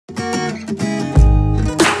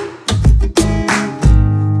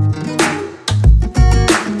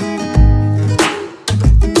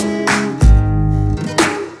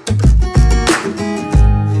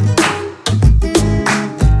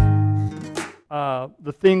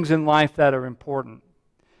the things in life that are important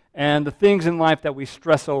and the things in life that we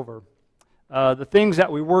stress over, the things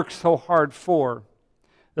that we work so hard for,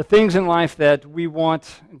 the things in life that we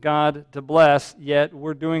want God to bless, yet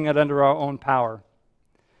we're doing it under our own power.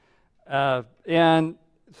 And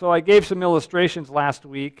so I gave some illustrations last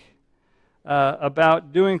week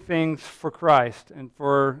about doing things for Christ and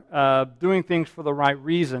for doing things for the right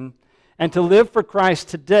reason, and to live for Christ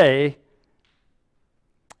today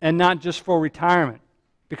and not just for retirement,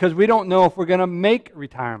 because we don't know if we're going to make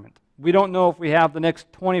retirement. We don't know if we have the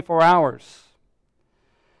next 24 hours.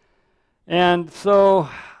 And so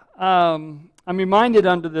I'm reminded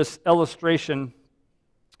under this illustration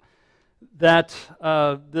that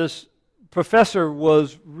this professor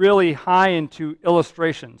was really high into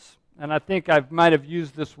illustrations. And I think I might have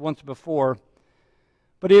used this once before.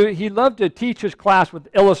 But he loved to teach his class with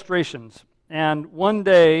illustrations. And one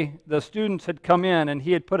day, the students had come in, and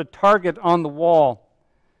he had put a target on the wall.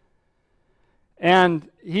 And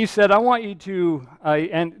he said, I want you to,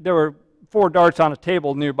 and there were 4 darts on a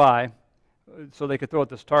table nearby, so they could throw at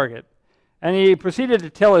this target. And he proceeded to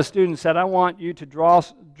tell his students that I want you to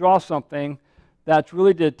draw something that's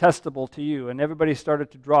really detestable to you. And everybody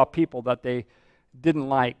started to draw people that they didn't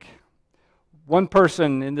like. One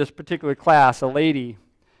person in this particular class, a lady,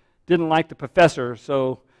 didn't like the professor,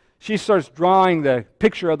 so she starts drawing the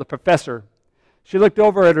picture of the professor. She looked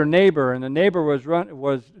over at her neighbor, and the neighbor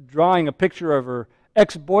was drawing a picture of her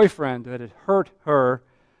ex-boyfriend that had hurt her.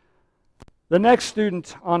 The next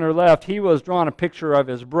student on her left, he was drawing a picture of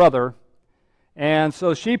his brother, and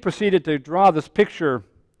so she proceeded to draw this picture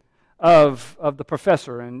of the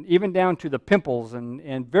professor, and even down to the pimples,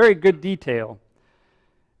 and very good detail.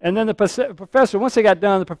 And then the professor, once they got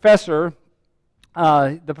done, the professor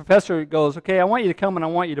goes, okay, I want you to come and I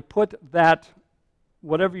want you to put that,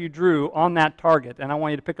 whatever you drew, on that target, and I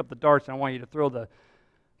want you to pick up the darts and I want you to throw the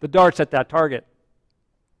darts at that target.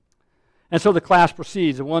 And so the class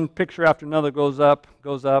proceeds, and one picture after another goes up,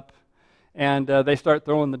 and they start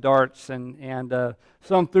throwing the darts, and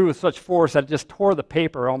some threw with such force that it just tore the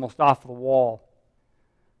paper almost off the wall.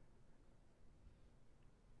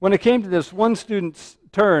 When it came to this one student's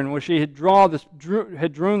turn, where she had drawn this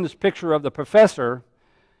picture of the professor,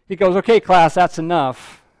 he goes, okay, class, that's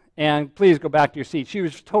enough, and please go back to your seat. She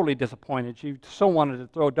was totally disappointed. She so wanted to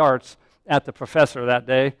throw darts at the professor that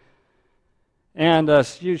day. And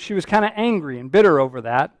she was kind of angry and bitter over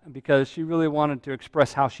that, because she really wanted to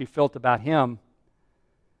express how she felt about him.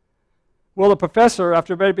 Well, the professor,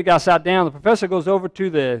 after everybody got sat down, the professor goes over to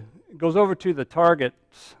the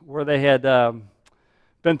targets where they had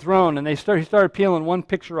been thrown, and he started peeling one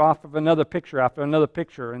picture off of another picture after another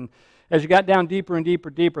picture. And as you got down deeper and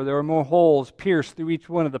deeper, there were more holes pierced through each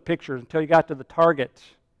one of the pictures until you got to the target.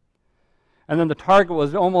 And then the target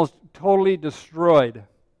was almost totally destroyed.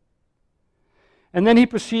 And then he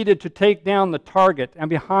proceeded to take down the target, and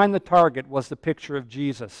behind the target was the picture of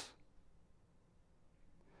Jesus.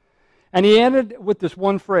 And he ended with this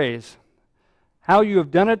one phrase, how you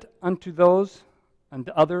have done it unto those, and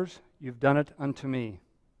to others, you've done it unto me.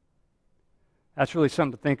 That's really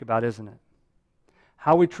something to think about, isn't it?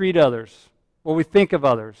 How we treat others, what we think of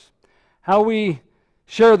others, how we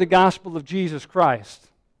share the gospel of Jesus Christ,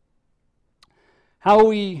 how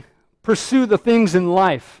we pursue the things in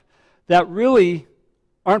life that really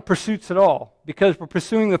aren't pursuits at all, because we're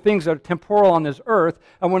pursuing the things that are temporal on this earth,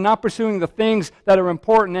 and we're not pursuing the things that are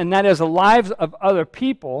important, and that is the lives of other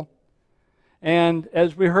people. And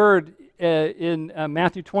as we heard in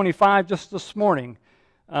Matthew 25 just this morning,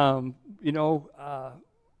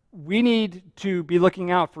 we need to be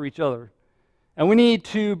looking out for each other, and we need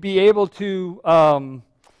to be able to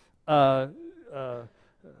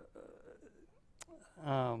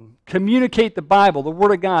communicate the Bible, the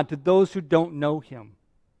Word of God, to those who don't know Him,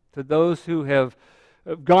 to those who have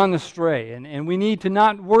gone astray. And we need to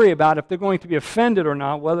not worry about if they're going to be offended or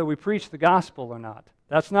not, whether we preach the gospel or not.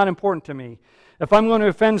 That's not important to me. If I'm going to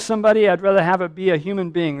offend somebody, I'd rather have it be a human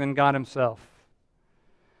being than God Himself.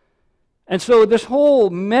 And so this whole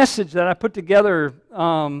message that I put together,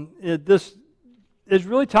 this is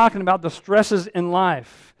really talking about the stresses in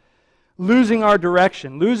life, losing our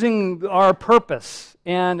direction, losing our purpose.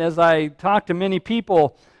 And as I talked to many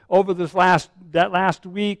people over that last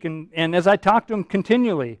week, and as I talked to them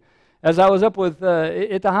continually, as I was up with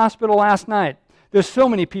at the hospital last night, there's so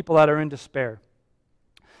many people that are in despair.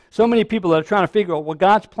 So many people that are trying to figure out what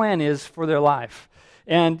God's plan is for their life.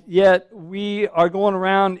 And yet we are going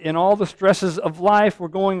around in all the stresses of life. We're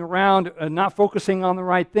going around not focusing on the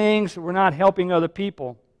right things. We're not helping other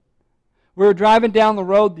people. We were driving down the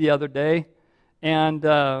road the other day, and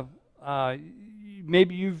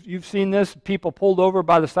maybe you've seen this, people pulled over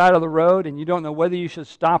by the side of the road and you don't know whether you should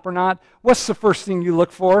stop or not. What's the first thing you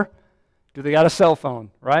look for? Do they got a cell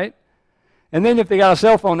phone, right? And then if they got a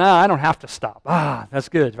cell phone, I don't have to stop. That's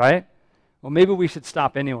good, right? Well, maybe we should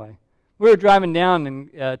stop anyway. We were driving down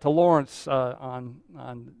to Lawrence on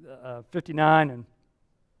 59, and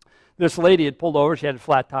this lady had pulled over. She had a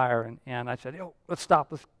flat tire, and I said, let's stop.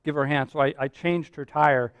 Let's give her a hand. So I changed her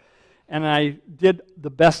tire, and I did the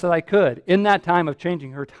best that I could in that time of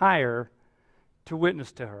changing her tire to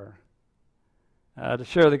witness to her, to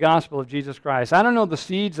share the gospel of Jesus Christ. I don't know the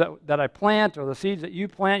seeds that I plant or the seeds that you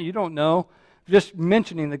plant. You don't know. Just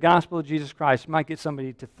mentioning the gospel of Jesus Christ might get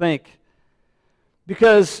somebody to think.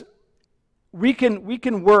 Because we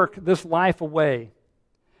can work this life away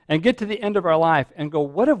and get to the end of our life and go,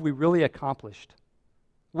 what have we really accomplished?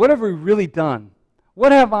 What have we really done?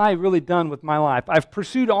 What have I really done with my life? I've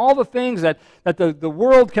pursued all the things that the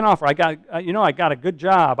world can offer. I got a good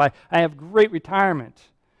job. I have great retirement.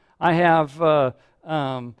 I have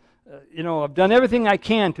I've done everything I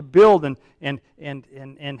can to build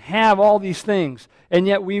and have all these things. And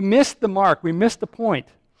yet we missed the mark. We missed the point.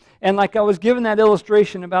 And like I was given that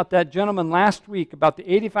illustration about that gentleman last week about the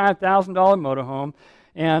 $85,000 motorhome,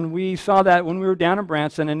 and we saw that when we were down in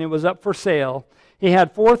Branson, and it was up for sale. He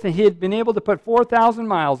had been able to put 4,000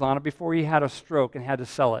 miles on it before he had a stroke and had to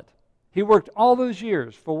sell it. He worked all those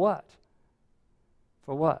years for what?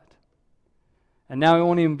 For what? And now he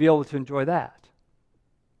won't even be able to enjoy that.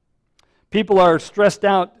 People are stressed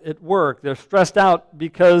out at work. They're stressed out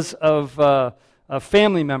because of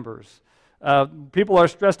family members. People are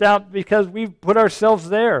stressed out because we've put ourselves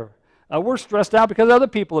there. We're stressed out because other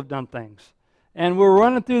people have done things. And we're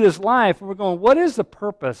running through this life and we're going, what is the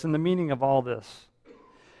purpose and the meaning of all this?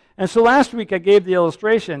 And so last week I gave the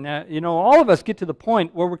illustration. All of us get to the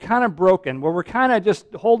point where we're kind of broken, where we're kind of just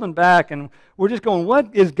holding back, and we're just going,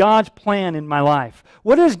 what is God's plan in my life?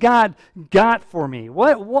 What has God got for me?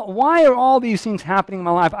 Why are all these things happening in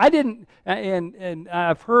my life? I didn't, and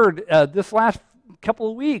I've heard this last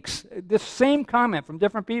couple of weeks, this same comment from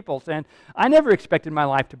different people saying, I never expected my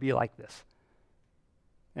life to be like this.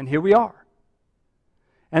 And here we are.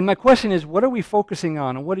 And my question is, what are we focusing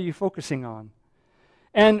on, and what are you focusing on?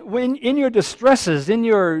 And when in your distresses, in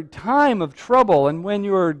your time of trouble, and when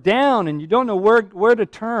you're down and you don't know where to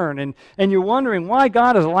turn, and you're wondering why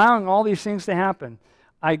God is allowing all these things to happen,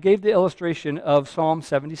 I gave the illustration of Psalm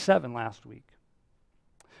 77 last week.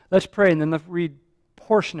 Let's pray, and then let's read a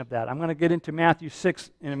portion of that. I'm going to get into Matthew 6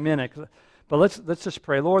 in a minute, but let's just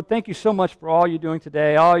pray. Lord, thank you so much for all you're doing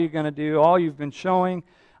today, all you're going to do, all you've been showing.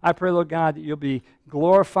 I pray, Lord God, that you'll be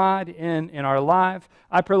glorified in our life.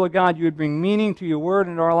 I pray, Lord God, you would bring meaning to your word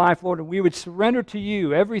into our life, Lord, and we would surrender to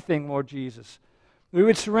you everything, Lord Jesus. We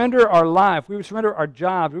would surrender our life. We would surrender our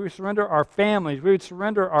jobs. We would surrender our families. We would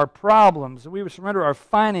surrender our problems. We would surrender our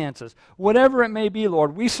finances. Whatever it may be,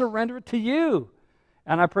 Lord, we surrender it to you.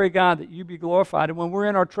 And I pray, God, that you be glorified. And when we're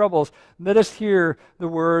in our troubles, let us hear the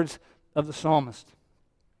words of the psalmist.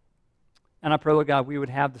 And I pray, Lord God, we would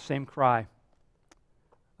have the same cry.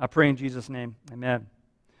 I pray in Jesus' name, amen.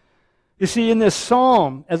 You see, in this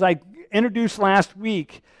psalm, as I introduced last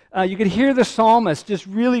week, you could hear the psalmist just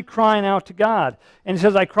really crying out to God. And he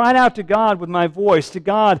says, I cried out to God with my voice, to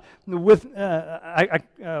God with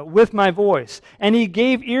my voice. And he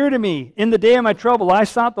gave ear to me. In the day of my trouble, I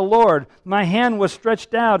sought the Lord. My hand was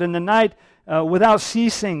stretched out in the night without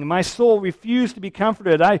ceasing. My soul refused to be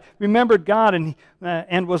comforted. I remembered God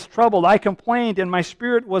and was troubled. I complained, and my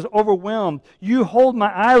spirit was overwhelmed. You hold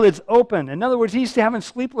my eyelids open. In other words, he's having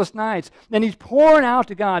sleepless nights, and he's pouring out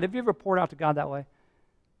to God. Have you ever poured out to God that way?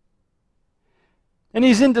 And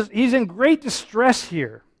he's in great distress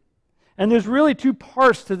here. And there's really two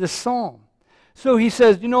parts to this psalm. So he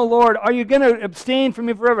says, Lord, are you going to abstain from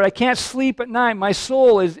me forever? I can't sleep at night. My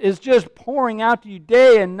soul is just pouring out to you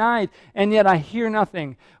day and night, and yet I hear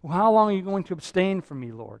nothing. Well, how long are you going to abstain from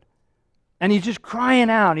me, Lord? And he's just crying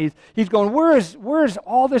out. He's going, where is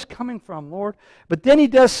all this coming from, Lord? But then he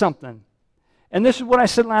does something. And this is what I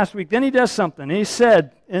said last week. Then he does something. He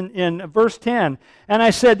said in verse 10, and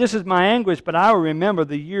I said, this is my anguish, but I will remember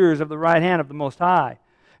the years of the right hand of the Most High.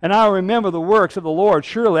 And I will remember the works of the Lord.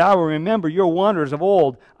 Surely I will remember your wonders of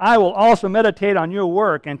old. I will also meditate on your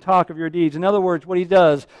work and talk of your deeds. In other words, what he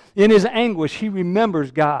does, in his anguish, he remembers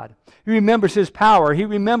God. He remembers his power. He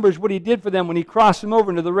remembers what he did for them when he crossed them over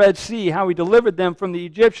into the Red Sea, how he delivered them from the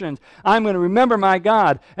Egyptians. I'm going to remember my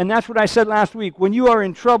God. And that's what I said last week. When you are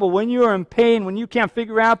in trouble, when you are in pain, when you can't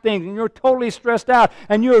figure out things, and you're totally stressed out,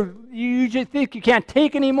 and you're you just think you can't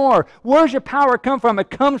take anymore. Where's your power come from? It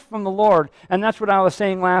comes from the Lord. And that's what I was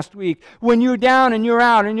saying last week. When you're down and you're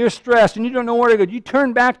out and you're stressed and you don't know where to go, you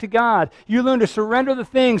turn back to God. You learn to surrender the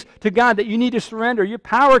things to God that you need to surrender. Your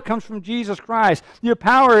power comes from Jesus Christ. Your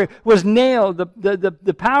power was nailed.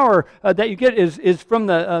 The power that you get is from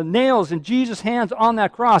the nails in Jesus' hands on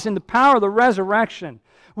that cross, and the power of the resurrection.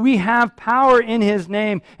 We have power in His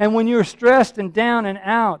name. And when you're stressed and down and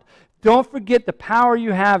out, don't forget the power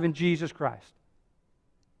you have in Jesus Christ.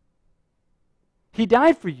 He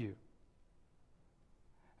died for you.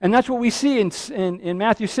 And that's what we see in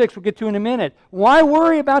Matthew 6, we'll get to in a minute. Why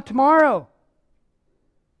worry about tomorrow?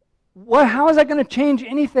 How is that going to change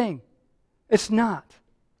anything? It's not.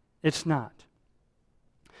 It's not.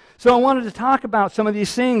 So I wanted to talk about some of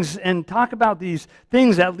these things and talk about these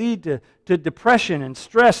things that lead to depression and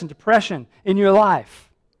stress and depression in your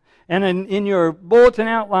life. And in your bulletin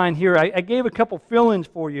outline here, I gave a couple fill-ins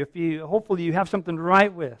for you. Hopefully you have something to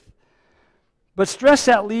write with. But stress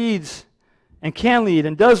that leads and can lead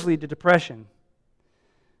and does lead to depression.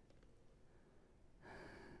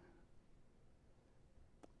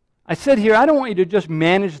 I said here, I don't want you to just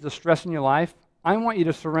manage the stress in your life. I want you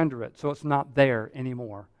to surrender it so it's not there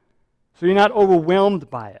anymore. So you're not overwhelmed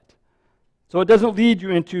by it. So it doesn't lead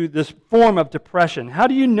you into this form of depression. How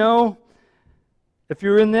do you know if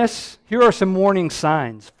you're in this? Here are some warning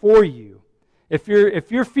signs for you. If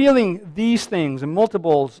you're feeling these things and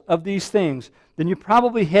multiples of these things, then you're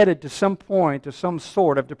probably headed to some point to some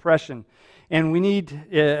sort of depression. And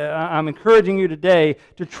I'm encouraging you today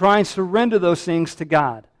to try and surrender those things to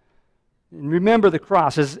God. And remember the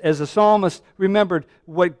cross. As the psalmist remembered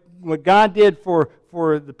what God did for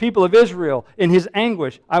the people of Israel in His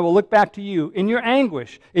anguish, I will look back to you. In your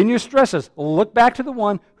anguish, in your stresses, look back to the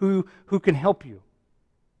one who can help you.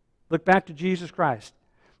 Look back to Jesus Christ.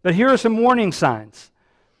 But here are some warning signs.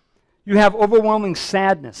 You have overwhelming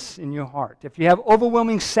sadness in your heart. If you have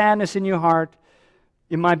overwhelming sadness in your heart,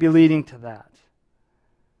 it might be leading to that.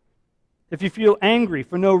 If you feel angry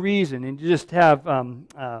for no reason and you just have,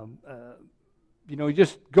 you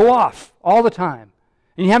just go off all the time,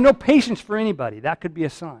 and you have no patience for anybody, that could be a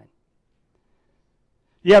sign.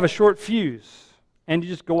 You have a short fuse, and you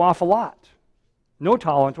just go off a lot. No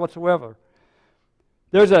tolerance whatsoever.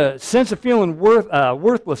 There's a sense of feeling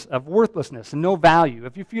worthlessness and no value.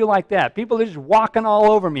 If you feel like that, people are just walking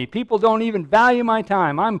all over me. People don't even value my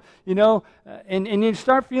time. And you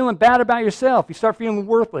start feeling bad about yourself. You start feeling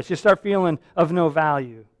worthless. You start feeling of no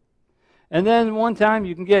value. And then one time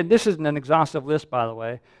you can get, this isn't an exhaustive list, by the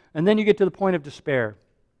way, and then you get to the point of despair.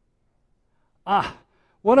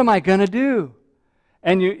 What am I going to do?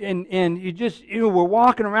 And we're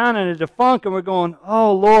walking around in a defunk and we're going,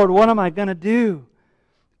 oh Lord, what am I going to do?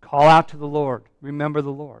 Call out to the Lord. Remember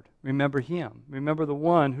the Lord. Remember Him. Remember the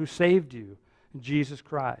one who saved you, Jesus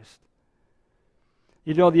Christ.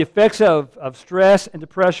 The effects of stress and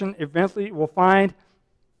depression eventually will find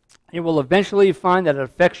that it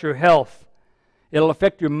affects your health. It'll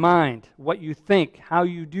affect your mind, what you think, how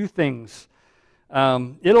you do things.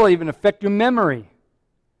 It'll even affect your memory.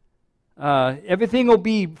 Everything will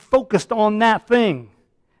be focused on that thing,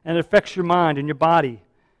 and it affects your mind and your body.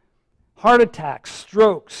 Heart attacks,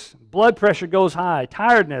 strokes, blood pressure goes high,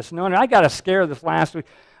 tiredness. No, I got a scare this last week.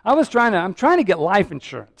 I'm trying to get life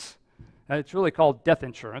insurance. It's really called death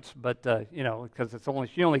insurance, but because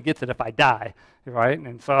she only gets it if I die, right?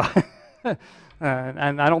 And so,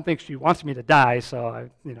 and I don't think she wants me to die, so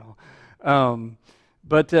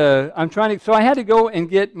but I'm trying to. So I had to go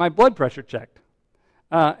and get my blood pressure checked.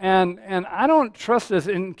 And I don't trust this.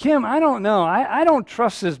 And Kim, I don't know. I don't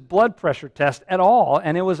trust this blood pressure test at all.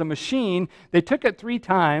 And it was a machine. They took it 3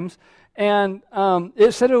 times, and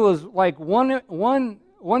it said it was like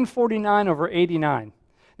 149 over 89.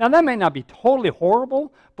 Now, that may not be totally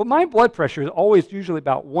horrible, but my blood pressure is always usually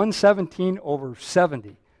about 117 over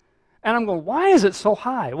 70. And I'm going, why is it so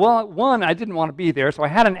high? Well, one, I didn't want to be there, so I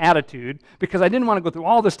had an attitude because I didn't want to go through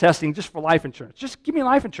all this testing just for life insurance. Just give me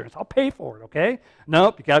life insurance. I'll pay for it, okay?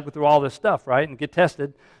 Nope, you got to go through all this stuff, right, and get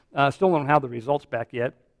tested. Still don't have the results back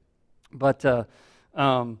yet. But,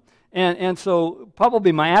 and so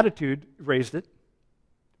probably my attitude raised it,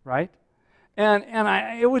 right? And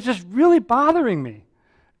it was just really bothering me.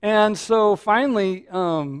 And so finally,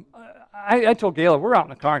 I told Gayla, we're out in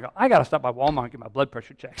the car, and go, I got to stop by Walmart and get my blood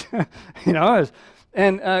pressure checked. It was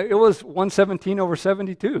 117 over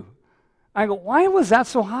 72. I go, why was that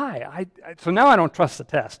so high? So now I don't trust the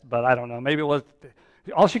test, but I don't know. Maybe it was,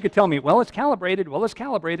 all she could tell me, well, it's calibrated.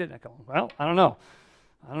 I go, well, I don't know.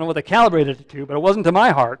 I don't know what they calibrated it to, but it wasn't to my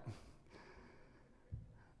heart.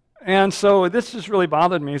 And so this just really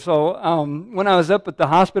bothered me. So when I was up at the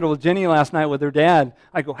hospital with Jenny last night with her dad,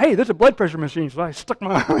 I go, hey, there's a blood pressure machine. So I stuck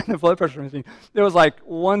my arm in the blood pressure machine. There was like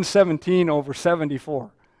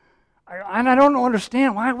 117/74. And I don't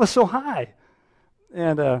understand why it was so high.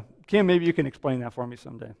 And Kim, maybe you can explain that for me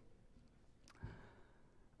someday.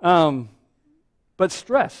 But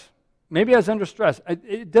stress. Maybe I was under stress.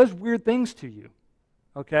 It does weird things to you.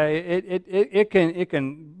 Okay, it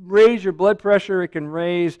can raise your blood pressure. It can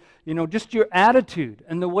raise, just your attitude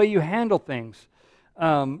and the way you handle things.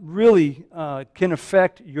 Really can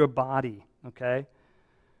affect your body. Okay,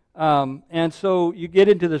 and so you get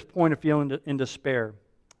into this point of feeling in despair,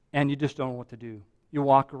 and you just don't know what to do. You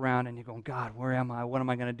walk around and you're going, God, where am I? What am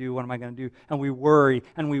I going to do? What am I going to do? And we worry,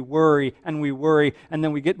 and we worry, and we worry, and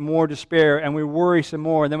then we get more despair, and we worry some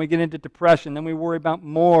more, and then we get into depression, then we worry about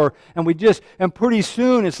more, and pretty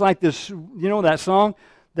soon it's like this, that song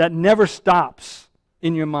that never stops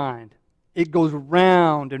in your mind. It goes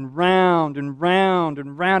round and round and round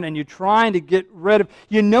and round, and you're trying to get rid of,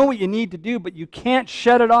 you know what you need to do, but you can't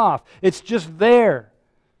shut it off. It's just there.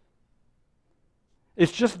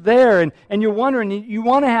 It's just there, and you're wondering, you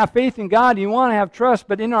want to have faith in God, you want to have trust,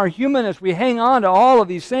 but in our humanness, we hang on to all of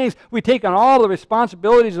these things. We take on all the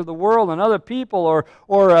responsibilities of the world and other people or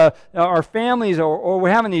our families, or we're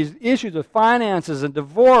having these issues of finances and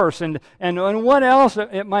divorce and what else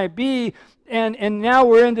it might be, and now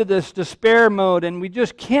we're into this despair mode, and we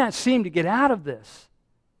just can't seem to get out of this.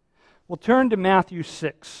 Well, turn to Matthew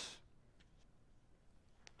 6.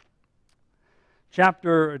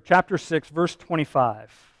 Chapter 6, verse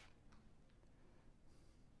 25.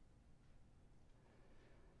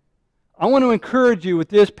 I want to encourage you with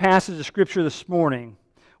this passage of Scripture this morning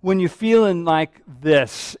when you're feeling like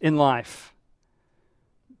this in life.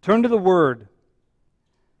 Turn to the Word.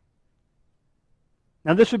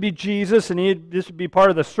 Now this would be Jesus, and this would be part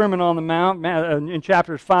of the Sermon on the Mount in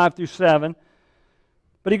chapters 5 through 7.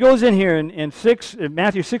 But he goes in here in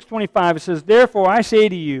Matthew 6:25, it says, therefore I say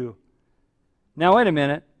to you. Now, wait a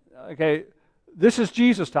minute. Okay, this is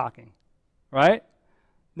Jesus talking, right?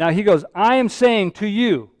 Now, he goes, I am saying to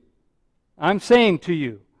you. I'm saying to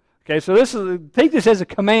you. Okay, so take this as a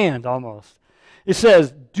command almost. It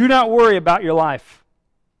says, do not worry about your life.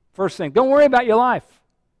 First thing, don't worry about your life.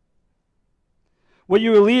 What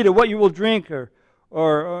you will eat or what you will drink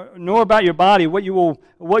or nor about your body, what you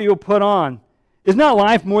will put on. Is not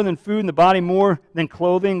life more than food, and the body more than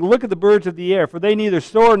clothing? Look at the birds of the air, for they neither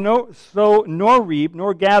sow nor reap,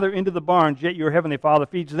 nor gather into the barns, yet your heavenly Father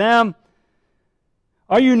feeds them.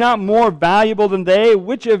 Are you not more valuable than they?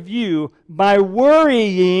 Which of you, by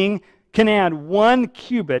worrying, can add 1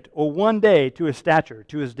 cubit or 1 day to his stature,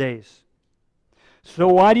 to his days? So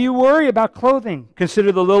why do you worry about clothing?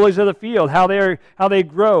 Consider the lilies of the field, how they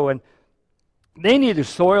grow, and they neither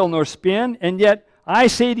soil nor spin, and yet I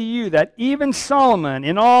say to you that even Solomon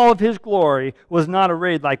in all of his glory was not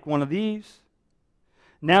arrayed like one of these.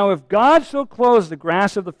 Now if God so clothes the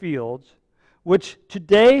grass of the fields, which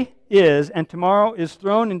today is and tomorrow is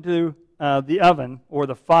thrown into the oven or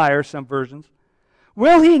the fire, some versions,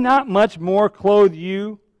 will he not much more clothe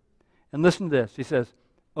you? And listen to this. He says,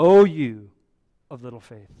 O you of little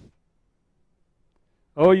faith.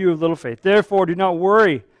 O you of little faith. Therefore do not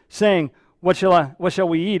worry, saying, what shall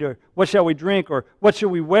we eat, or what shall we drink, or what shall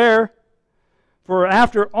we wear? For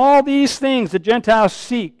after all these things the Gentiles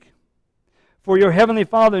seek. For your heavenly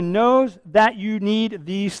Father knows that you need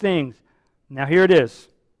these things. Now here it is.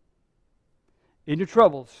 In your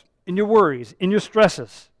troubles, in your worries, in your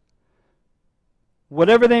stresses,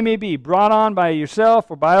 whatever they may be, brought on by yourself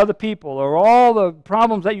or by other people, or all the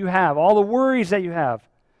problems that you have, all the worries that you have,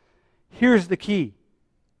 here's the key.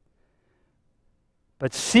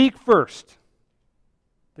 But seek first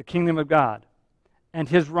the kingdom of God and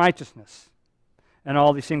his righteousness, and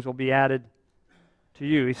all these things will be added to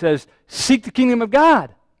you. He says, seek the kingdom of God.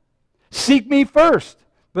 Seek me first.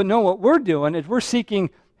 But no, what we're doing is we're seeking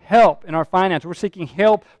help in our finances. We're seeking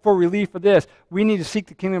help for relief for this. We need to seek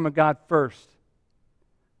the kingdom of God first.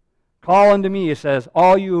 Call unto me, it says,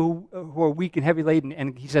 all you who are weak and heavy laden.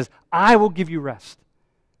 And he says, I will give you rest.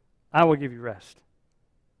 I will give you rest.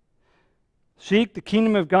 Seek the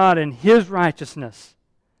kingdom of God and his righteousness.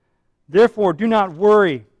 Therefore, do not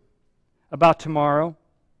worry about tomorrow,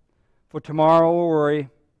 for tomorrow will worry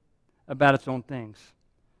about its own things.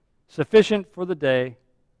 Sufficient for the day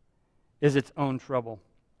is its own trouble.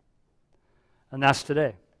 And that's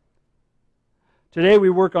today. Today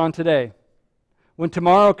we work on today. When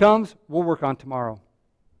tomorrow comes, we'll work on tomorrow.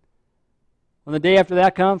 When the day after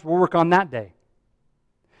that comes, we'll work on that day.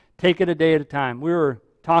 Take it a day at a time. We were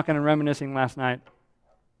talking and reminiscing last night.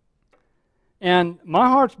 And my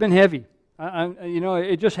heart's been heavy.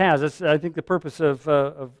 It just has. That's, I think, the purpose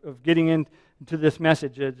of getting into this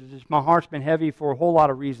message. My heart's been heavy for a whole lot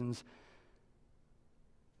of reasons.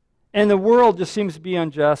 And the world just seems to be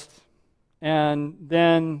unjust. And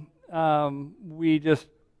then we just,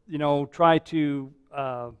 try to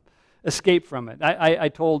escape from it. I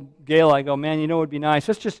told Gail, I go, man, it would be nice.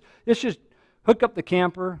 Let's just hook up the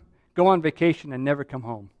camper, go on vacation, and never come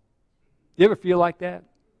home. Do you ever feel like that?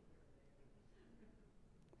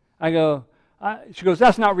 I go, she goes,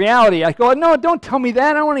 that's not reality. I go, no, don't tell me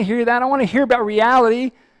that. I don't want to hear that. I want to hear about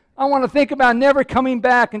reality. I want to think about never coming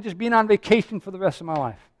back and just being on vacation for the rest of my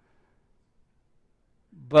life.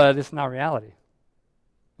 But it's not reality,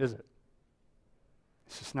 is it?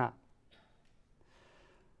 It's just not.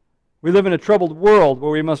 We live in a troubled world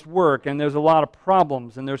where we must work, and there's a lot of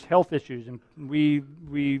problems, and there's health issues, and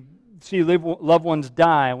we see loved ones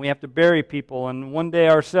die, and we have to bury people, and one day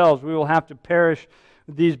ourselves we will have to perish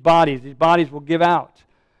with these bodies. These bodies will give out.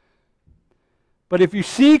 But if you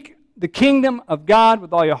seek the kingdom of God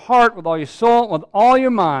with all your heart, with all your soul, with all your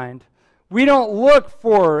mind, we don't look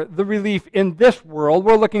for the relief in this world.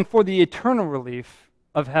 We're looking for the eternal relief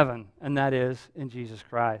of heaven, and that is in Jesus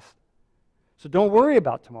Christ. So don't worry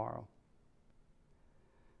about tomorrow.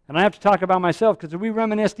 And I have to talk about myself because we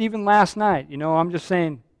reminisced even last night. I'm just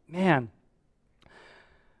saying, man,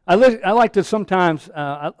 I like to sometimes,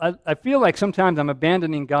 I feel like sometimes I'm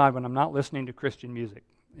abandoning God when I'm not listening to Christian music.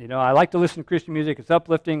 I like to listen to Christian music. It's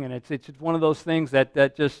uplifting, and it's one of those things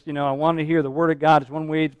that just, I want to hear the Word of God. It's one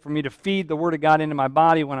way for me to feed the Word of God into my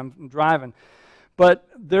body when I'm driving. But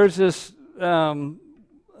there's this Pandora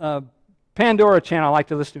channel I like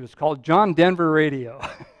to listen to. It's called John Denver Radio.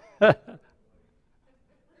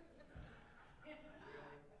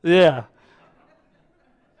 Yeah.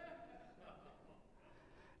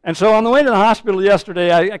 And so on the way to the hospital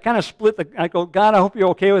yesterday, I kind of I go, God, I hope you're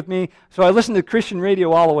okay with me. So I listened to Christian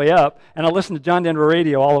radio all the way up, and I listened to John Denver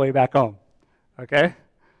Radio all the way back home. Okay?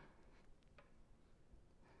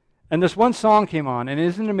 And this one song came on, and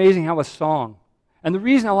isn't it amazing how a song, and the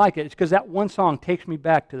reason I like it is because that one song takes me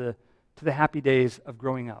back to the happy days of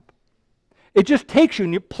growing up. It just takes you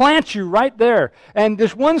and it plants you right there. And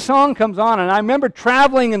this one song comes on, and I remember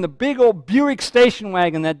traveling in the big old Buick station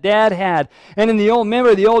wagon that Dad had. And in the old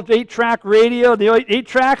 8-track radio, the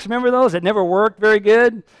 8-tracks, remember those? That never worked very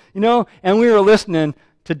good, and we were listening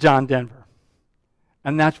to John Denver.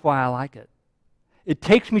 And that's why I like it. It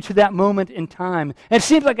takes me to that moment in time. And it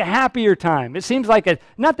seems like a happier time. It seems like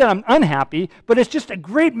not that I'm unhappy, but it's just a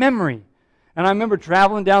great memory. And I remember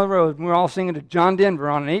traveling down the road, and we were all singing to John Denver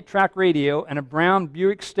on an 8-track radio and a brown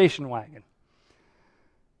Buick station wagon.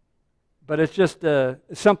 But it's just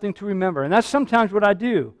something to remember. And that's sometimes what I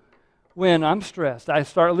do when I'm stressed. I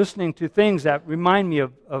start listening to things that remind me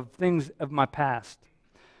of things of my past.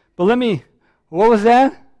 But what was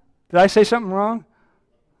that? Did I say something wrong?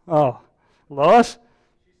 Oh, Lois?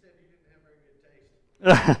 She said you didn't have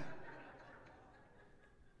very good taste.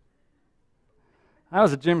 I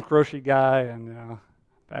was a Jim Croce guy, and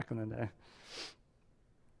back in the day.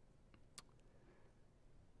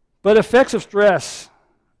 But effects of stress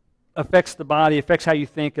affects the body, affects how you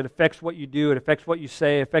think, it affects what you do, it affects what you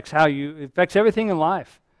say, it affects everything in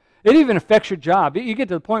life. It even affects your job. You get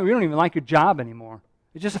to the point where you don't even like your job anymore.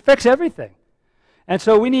 It just affects everything. And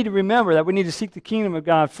so we need to remember that we need to seek the kingdom of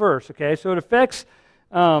God first, okay? So it affects,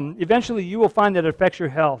 eventually you will find that it affects your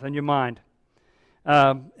health and your mind.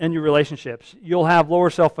 And your relationships. You'll have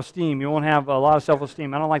lower self-esteem. You won't have a lot of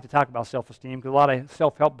self-esteem. I don't like to talk about self-esteem because a lot of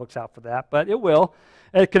self-help books out for that, but it will.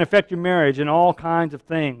 It can affect your marriage and all kinds of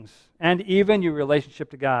things, and even your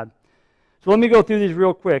relationship to God. So let me go through these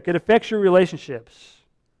real quick. It affects your relationships.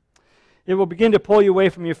 It will begin to pull you away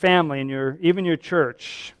from your family and even your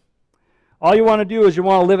church. All you want to do is you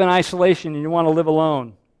want to live in isolation and you want to live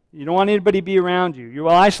alone. You don't want anybody to be around you. You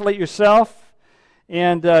will isolate yourself.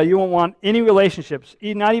 And you won't want any relationships,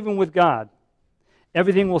 not even with God.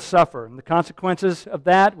 Everything will suffer. And the consequences of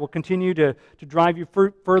that will continue to drive you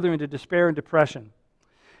further into despair and depression.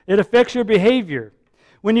 It affects your behavior.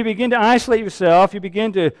 When you begin to isolate yourself, you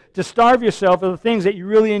begin to starve yourself of the things that you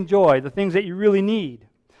really enjoy, the things that you really need,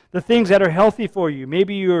 the things that are healthy for you.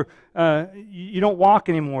 Maybe you don't walk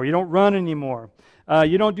anymore, you don't run anymore.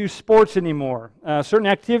 You don't do sports anymore. Certain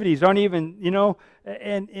activities aren't even,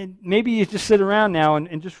 and maybe you just sit around now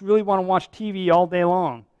and just really want to watch TV all day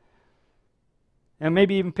long. And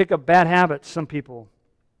maybe even pick up bad habits, some people.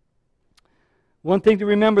 One thing to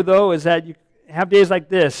remember, though, is that you have days like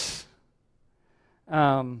this.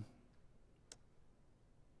 You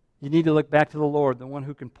need to look back to the Lord, the one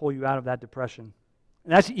who can pull you out of that depression.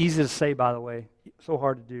 And that's easy to say, by the way. So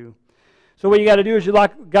hard to do. So what you got to do is you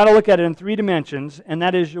got to look at it in 3 dimensions, and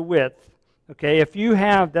that is your width. Okay, if you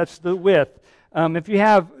have, that's the width. If you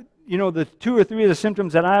have, the 2 or 3 of the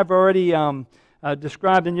symptoms that I've already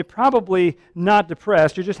described, then you're probably not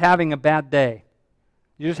depressed. You're just having a bad day.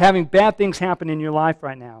 You're just having bad things happen in your life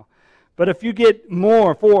right now. But if you get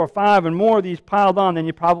more, 4 or 5 and more of these piled on, then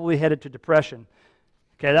you're probably headed to depression.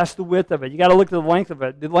 Okay, that's the width of it. You got to look at the length of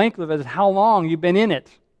it. The length of it is how long you've been in it.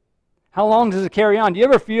 How long does it carry on? Do you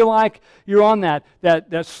ever feel like you're on that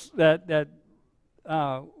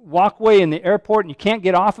walkway in the airport and you can't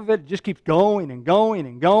get off of it? It just keeps going and going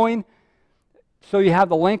and going. So you have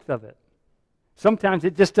the length of it. Sometimes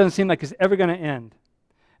it just doesn't seem like it's ever going to end.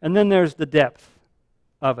 And then there's the depth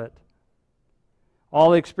of it.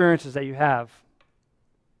 All the experiences that you have.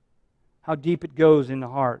 How deep it goes in the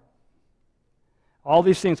heart. All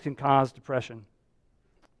these things can cause depression.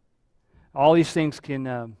 All these things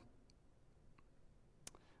can...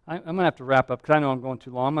 I'm going to have to wrap up because I know I'm going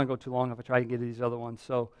too long. I'm going to go too long if I try to get to these other ones.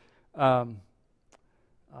 So I'll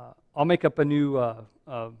make up a new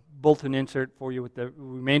bulletin insert for you with the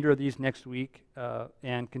remainder of these next week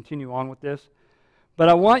and continue on with this. But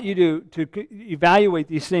I want you to evaluate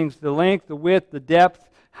these things, the length, the width, the depth,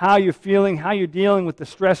 how you're feeling, how you're dealing with the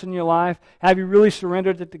stress in your life. Have you really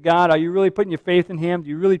surrendered it to God? Are you really putting your faith in Him? Do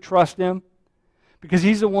you really trust Him? Because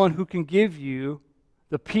He's the one who can give you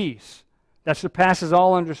the peace that surpasses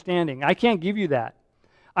all understanding. I can't give you that.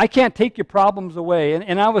 I can't take your problems away.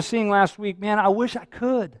 And I was seeing last week, man, I wish I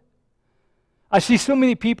could. I see so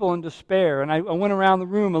many people in despair, and I went around the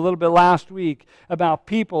room a little bit last week about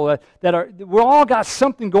people we're all got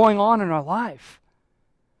something going on in our life.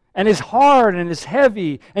 And it's hard and it's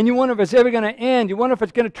heavy, and you wonder if it's ever going to end. You wonder if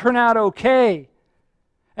it's going to turn out okay.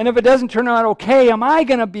 And if it doesn't turn out okay, am I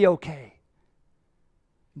going to be okay?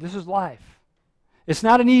 This is life. It's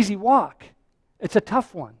not an easy walk. It's a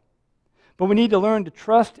tough one. But we need to learn to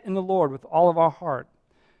trust in the Lord with all of our heart.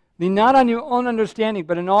 Lean not on your own understanding,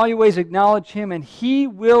 but in all your ways acknowledge Him, and He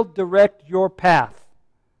will direct your path.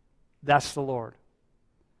 That's the Lord.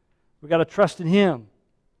 We've got to trust in Him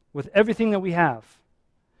with everything that we have.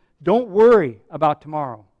 Don't worry about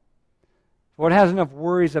tomorrow, for it has enough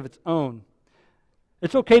worries of its own.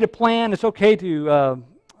 It's okay to plan. It's okay to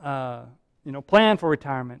plan for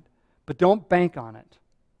retirement, but don't bank on it.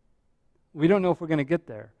 We don't know if we're going to get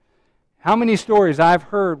there. How many stories I've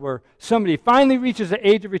heard where somebody finally reaches the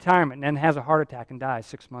age of retirement and then has a heart attack and dies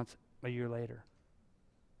 6 months, a year later.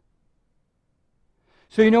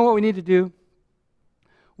 So you know what we need to do?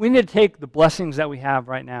 We need to take the blessings that we have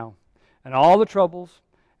right now and all the troubles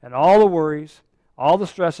and all the worries, all the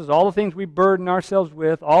stresses, all the things we burden ourselves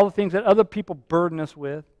with, all the things that other people burden us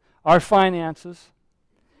with, our finances,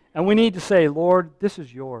 and we need to say, Lord, this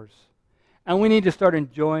is yours. And we need to start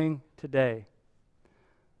enjoying today.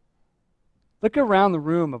 Look around the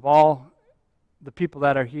room of all the people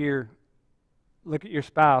that are here. Look at your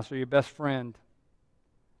spouse or your best friend.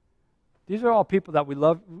 These are all people that we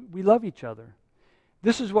love. We love each other.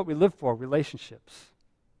 This is what we live for, relationships.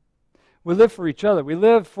 We live for each other. We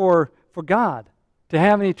live for God, to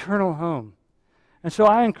have an eternal home. And so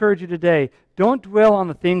I encourage you today, don't dwell on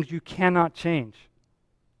the things you cannot change.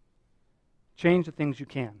 Change the things you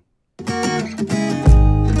can.